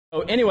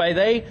So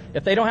anyway,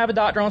 if they don't have a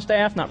doctor on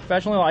staff, not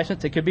professionally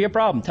licensed, it could be a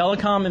problem.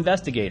 Telecom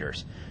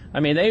investigators. I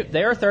mean,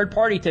 they are third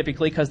party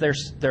typically because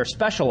they're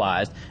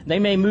specialized. They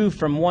may move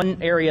from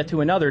one area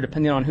to another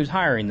depending on who's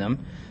hiring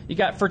them. You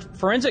got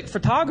forensic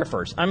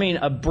photographers. I mean,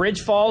 a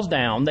bridge falls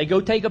down, they go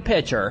take a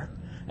picture,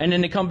 and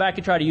then they come back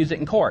and try to use it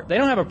in court. They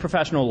don't have a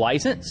professional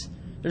license.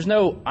 There's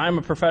no, I'm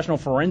a professional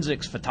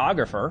forensics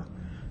photographer.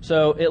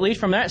 So at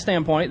least from that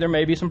standpoint, there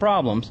may be some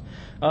problems.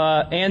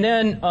 And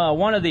then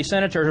one of the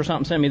senators or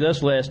something sent me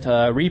this list,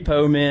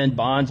 repo men,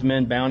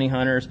 bondsmen, bounty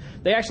hunters.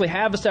 They actually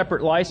have a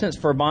separate license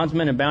for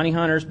bondsmen and bounty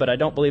hunters, but I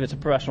don't believe it's a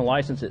professional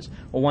license. It's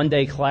a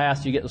one-day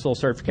class. You get this little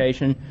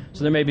certification.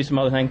 So there may be some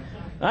other thing.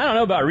 I don't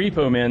know about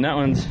repo men. That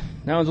one's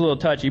a little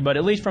touchy, but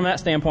at least from that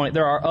standpoint,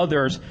 there are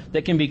others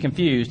that can be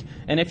confused.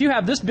 And if you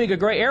have this big a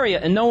gray area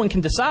and no one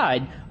can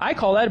decide, I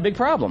call that a big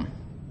problem.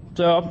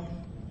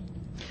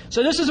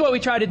 So this is what we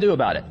try to do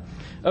about it.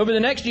 Over the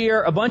next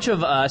year, a bunch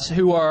of us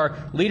who are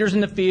leaders in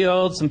the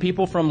field, some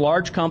people from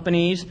large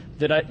companies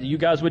that you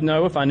guys would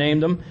know if I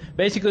named them,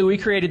 basically we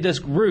created this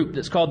group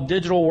that's called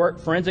Digital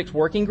Forensics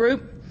Working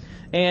Group.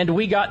 And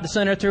we got the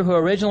senator who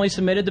originally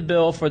submitted the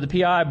bill for the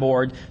PI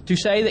board to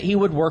say that he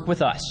would work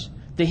with us.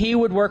 That he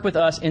would work with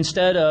us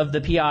instead of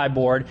the PI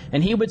board,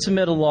 and he would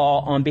submit a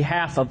law on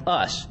behalf of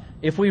us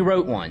if we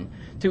wrote one,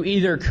 to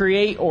either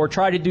create or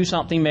try to do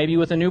something maybe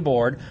with a new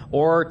board,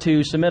 or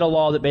to submit a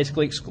law that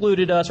basically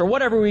excluded us, or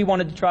whatever we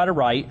wanted to try to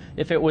write.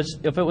 If it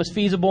was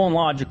feasible and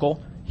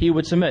logical, he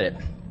would submit it.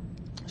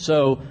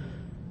 So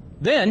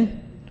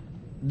then,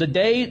 the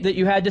day that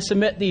you had to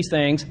submit these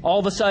things, all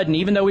of a sudden,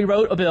 even though we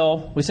wrote a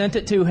bill, we sent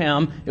it to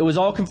him, it was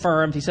all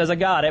confirmed, he says, I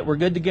got it, we're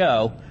good to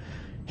go.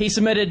 He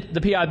submitted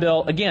the PI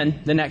bill again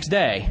the next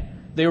day.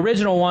 The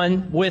original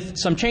one with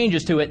some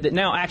changes to it that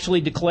now actually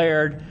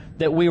declared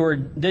that we were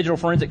digital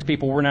forensics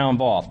people were now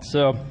involved.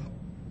 So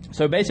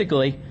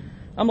basically,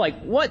 I'm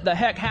like, what the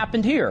heck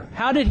happened here?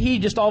 How did he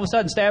just all of a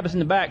sudden stab us in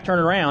the back, turn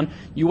around?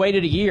 You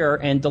waited a year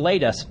and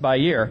delayed us by a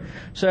year.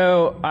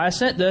 So I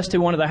sent this to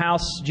one of the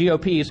House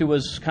GOPs who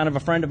was kind of a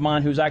friend of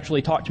mine who's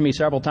actually talked to me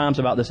several times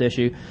about this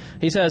issue.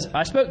 He says,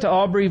 I spoke to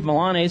Aubrey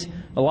Milanes,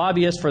 a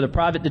lobbyist for the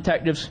private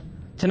detectives,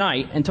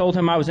 tonight and told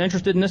him I was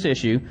interested in this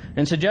issue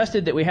and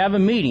suggested that we have a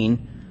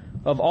meeting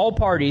of all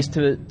parties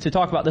to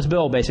talk about this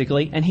bill,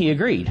 basically, and he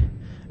agreed.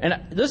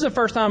 And this is the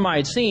first time I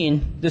had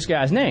seen this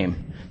guy's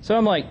name. So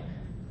I'm like,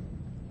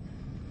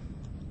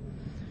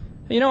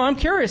 I'm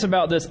curious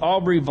about this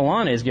Aubrey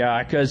Milanes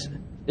guy, because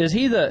is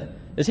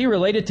he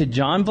related to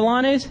John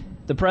Milanes,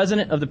 the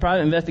president of the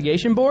Private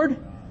Investigation Board?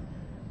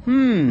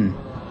 Bam,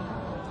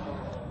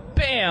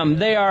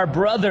 they are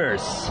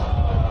brothers.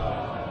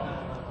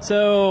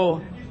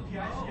 So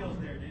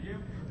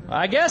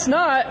I guess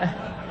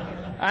not.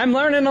 I'm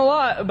learning a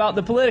lot about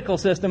the political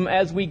system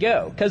as we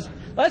go. Because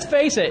let's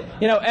face it,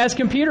 as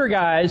computer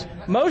guys,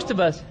 most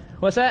of us,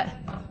 what's that?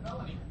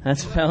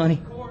 That's a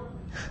felony.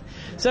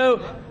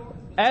 So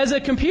as a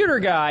computer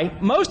guy,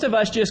 most of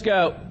us just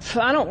go,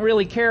 I don't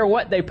really care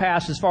what they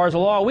pass as far as the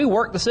law. We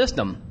work the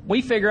system.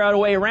 We figure out a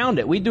way around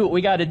it. We do what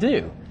we got to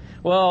do.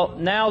 Well,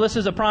 now this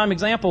is a prime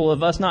example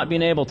of us not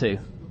being able to.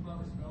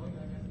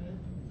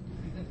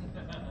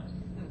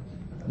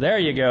 There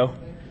you go.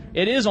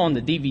 It is on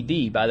the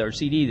DVD or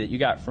CD that you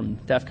got from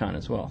DEF CON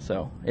as well.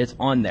 So it's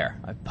on there.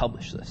 I've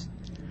published this.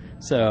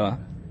 So,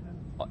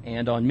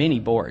 and on many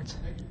boards.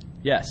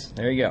 Yes,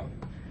 there you go.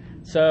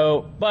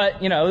 So, but,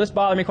 this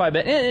bothered me quite a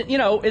bit.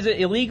 And, is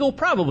it illegal?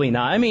 Probably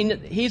not. I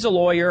mean, he's a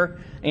lawyer,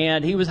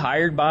 and he was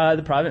hired by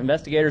the Private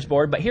Investigators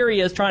Board, but here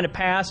he is trying to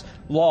pass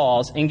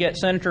laws and get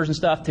senators and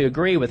stuff to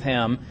agree with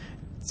him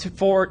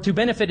to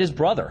benefit his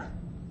brother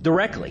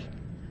directly.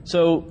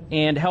 So,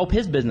 and help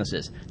his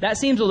businesses. That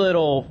seems a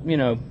little,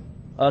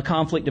 a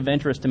conflict of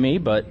interest to me,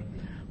 but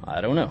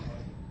I don't know.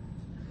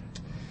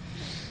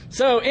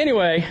 So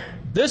anyway,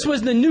 this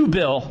was the new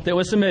bill that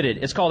was submitted.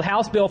 It's called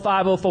House Bill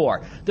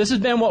 504. This has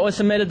been what was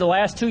submitted the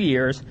last 2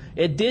 years.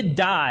 It did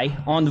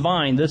die on the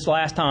vine this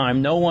last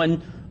time. No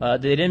one,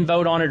 they didn't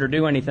vote on it or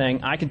do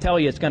anything. I can tell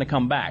you it's going to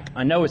come back.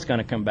 I know it's going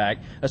to come back,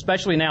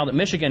 especially now that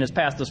Michigan has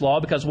passed this law,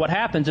 because what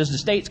happens is the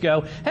states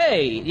go,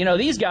 hey,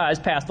 these guys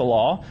passed the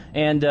law,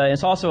 and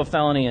it's also a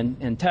felony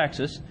in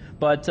Texas,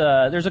 but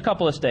there's a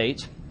couple of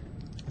states,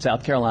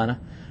 South Carolina,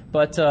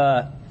 but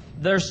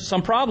there's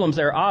some problems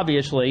there,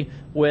 obviously,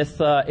 with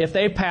if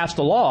they passed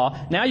a law.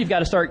 Now you've got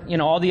to start,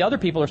 all the other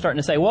people are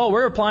starting to say, well,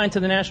 we're applying to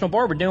the national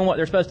board, we're doing what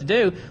they're supposed to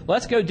do,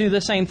 let's go do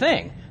the same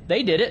thing.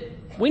 They did it,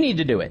 we need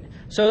to do it.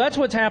 So that's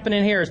what's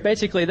happening here, is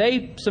basically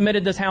they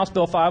submitted this House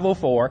Bill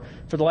 504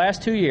 for the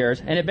last 2 years,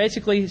 and it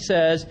basically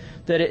says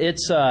that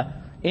it's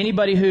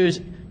anybody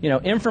who's,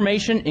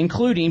 information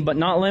including but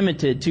not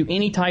limited to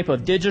any type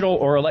of digital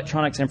or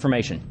electronics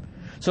information.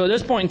 So at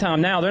this point in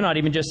time now, they're not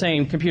even just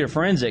saying computer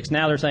forensics.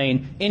 Now they're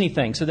saying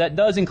anything. So that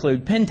does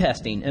include pen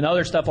testing and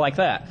other stuff like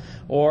that.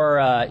 Or,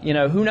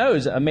 who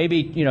knows,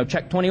 maybe,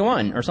 Check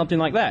 21 or something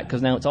like that,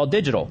 because now it's all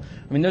digital.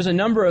 I mean, there's a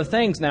number of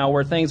things now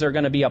where things are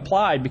going to be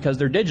applied because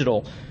they're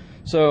digital.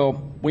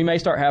 So we may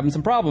start having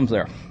some problems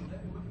there.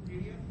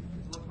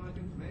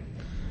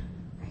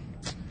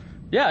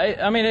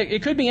 Yeah, I mean,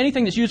 it could be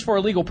anything that's used for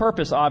a legal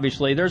purpose,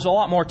 obviously. There's a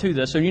lot more to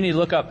this, so you need to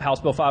look up House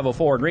Bill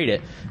 504 and read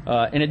it.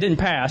 And it didn't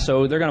pass,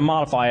 so they're going to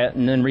modify it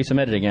and then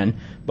resubmit it again.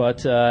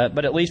 But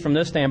at least from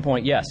this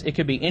standpoint, yes, it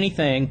could be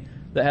anything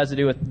that has to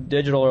do with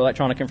digital or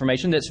electronic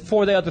information that's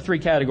for the other three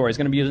categories,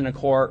 going to be used in a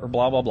court or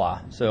blah, blah,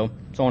 blah. So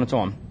on and so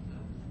on.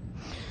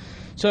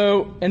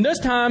 So, and this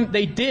time,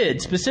 they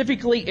did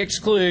specifically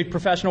exclude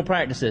professional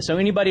practices. So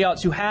anybody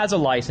else who has a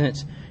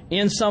license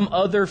in some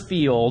other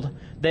field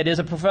that is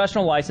a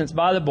professional license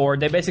by the board,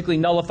 they basically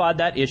nullified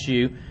that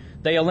issue.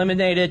 They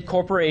eliminated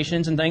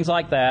corporations and things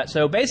like that.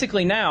 So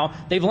basically now,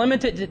 they've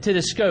limited it to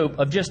the scope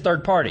of just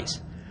third parties.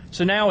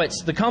 So now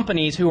it's the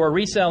companies who are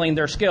reselling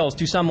their skills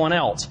to someone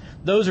else.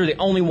 Those are the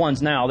only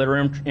ones now that are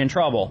in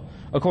trouble,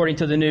 according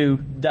to the new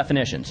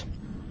definitions.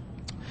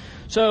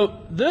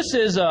 So this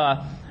is,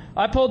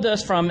 I pulled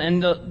this from,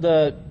 and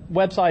the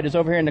website is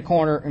over here in the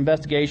corner,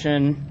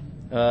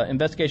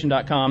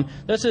 investigation.com.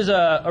 This is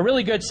a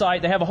really good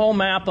site. They have a whole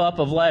map up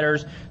of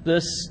letters.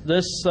 This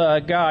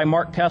guy,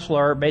 Mark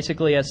Kessler,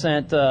 basically has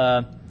sent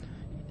a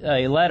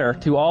letter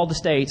to all the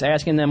states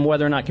asking them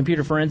whether or not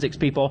computer forensics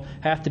people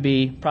have to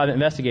be private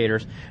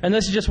investigators. And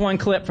this is just one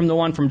clip from the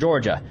one from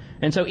Georgia.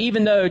 And so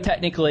even though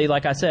technically,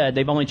 like I said,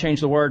 they've only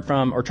changed the word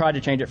from, or tried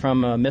to change it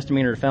from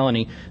misdemeanor to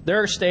felony,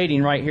 they're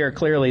stating right here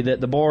clearly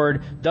that the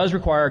board does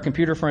require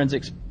computer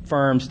forensics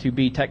firms to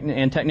be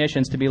and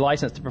technicians to be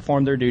licensed to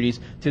perform their duties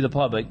to the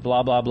public,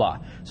 blah, blah, blah.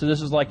 So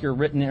this is like your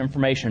written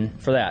information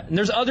for that. And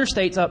there's other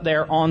states up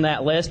there on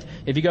that list.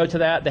 If you go to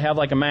that, they have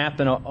like a map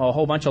and a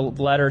whole bunch of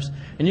letters.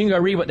 And you can go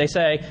read what they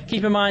say.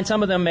 Keep in mind,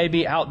 some of them may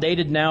be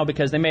outdated now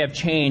because they may have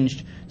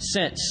changed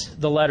since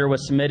the letter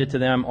was submitted to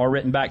them or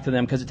written back to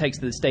them, because it takes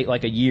the state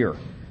like a year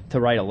to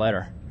write a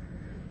letter.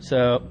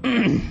 So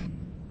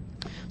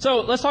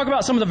So let's talk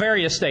about some of the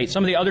various states,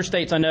 some of the other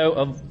states I know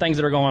of things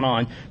that are going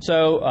on.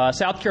 So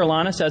South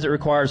Carolina says it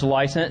requires a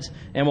license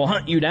and will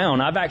hunt you down.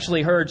 I've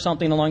actually heard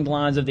something along the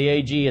lines of the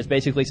AG has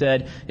basically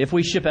said, if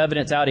we ship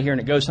evidence out of here and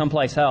it goes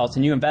someplace else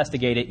and you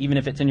investigate it, even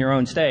if it's in your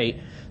own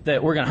state,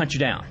 that we're going to hunt you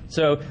down.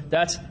 So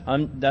that's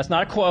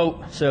not a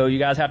quote, so you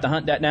guys have to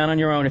hunt that down on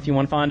your own if you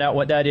want to find out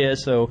what that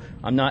is. So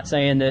I'm not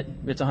saying that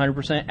it's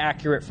 100%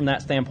 accurate from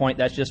that standpoint.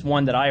 That's just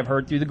one that I have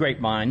heard through the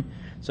grapevine.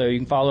 So you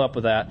can follow up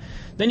with that.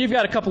 Then you've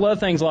got a couple other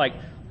things like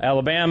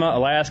Alabama,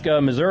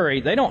 Alaska,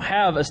 Missouri. They don't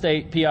have a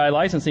state PI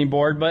licensing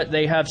board, but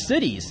they have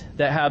cities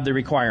that have the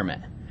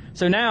requirement.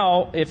 So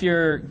now, if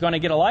you're going to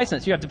get a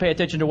license, you have to pay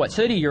attention to what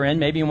city you're in.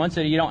 Maybe in one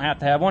city you don't have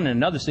to have one, in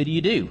another city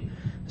you do.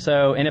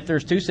 So, and if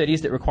there's two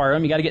cities that require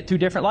them, you got to get two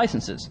different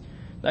licenses.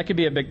 That could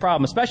be a big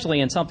problem, especially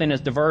in something as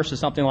diverse as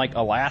something like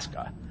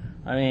Alaska.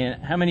 I mean,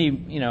 how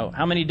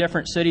many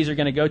different cities are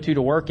going to go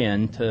to work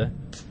in to,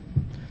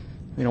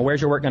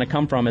 where's your work going to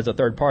come from as a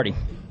third party?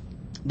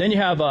 Then you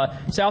have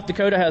South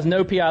Dakota has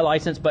no PI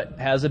license but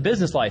has a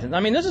business license.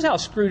 I mean, this is how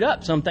screwed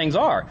up some things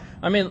are.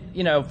 I mean,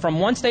 from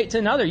one state to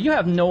another, you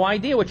have no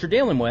idea what you're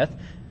dealing with.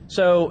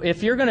 So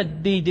if you're going to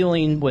be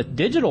dealing with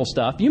digital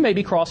stuff, you may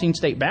be crossing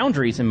state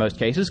boundaries in most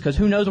cases, because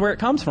who knows where it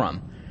comes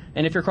from.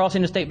 And if you're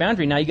crossing a state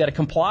boundary, now you got to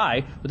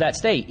comply with that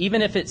state,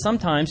 even if it's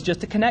sometimes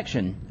just a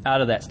connection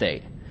out of that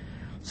state.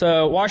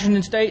 So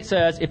Washington State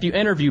says if you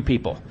interview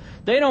people,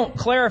 they don't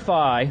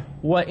clarify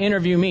what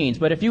interview means,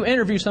 but if you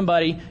interview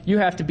somebody, you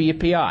have to be a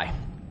PI.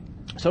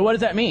 So what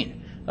does that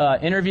mean?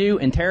 Interview,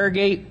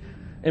 interrogate.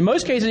 In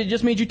most cases, it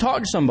just means you talk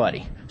to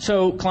somebody.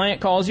 So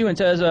client calls you and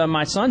says,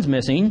 my son's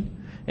missing,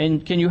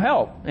 and can you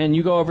help? And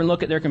you go over and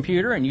look at their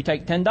computer, and you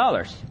take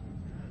 $10.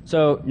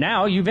 So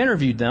now you've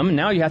interviewed them, and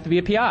now you have to be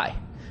a PI.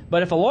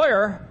 But if a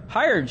lawyer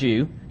hired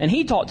you, and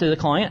he talked to the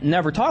client and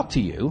never talked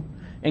to you,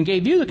 and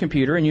gave you the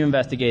computer and you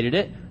investigated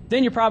it,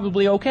 then you're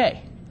probably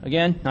okay.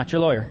 Again, not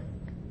your lawyer.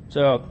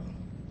 So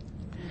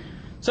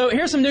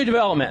here's some new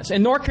developments.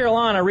 In North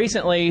Carolina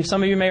recently,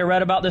 some of you may have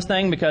read about this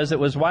thing because it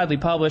was widely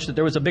published that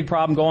there was a big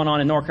problem going on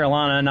in North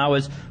Carolina, and I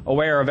was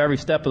aware of every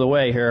step of the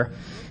way here.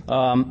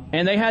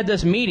 And they had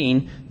this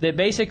meeting that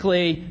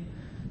basically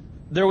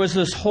there was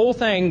this whole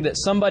thing that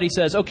somebody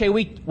says, okay,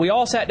 we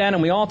all sat down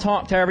and we all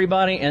talked to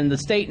everybody, and the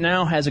state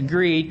now has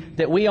agreed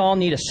that we all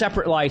need a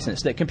separate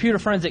license, that computer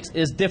forensics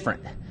is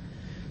different.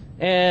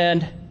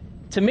 And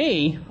to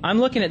me, I'm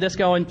looking at this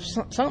going,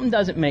 something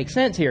doesn't make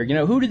sense here.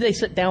 Who did they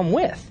sit down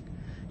with?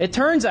 It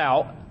turns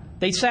out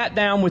they sat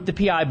down with the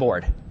PI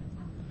board.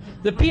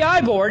 The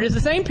PI board is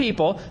the same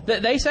people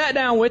that they sat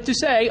down with to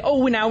say,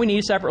 oh, now we need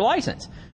a separate license.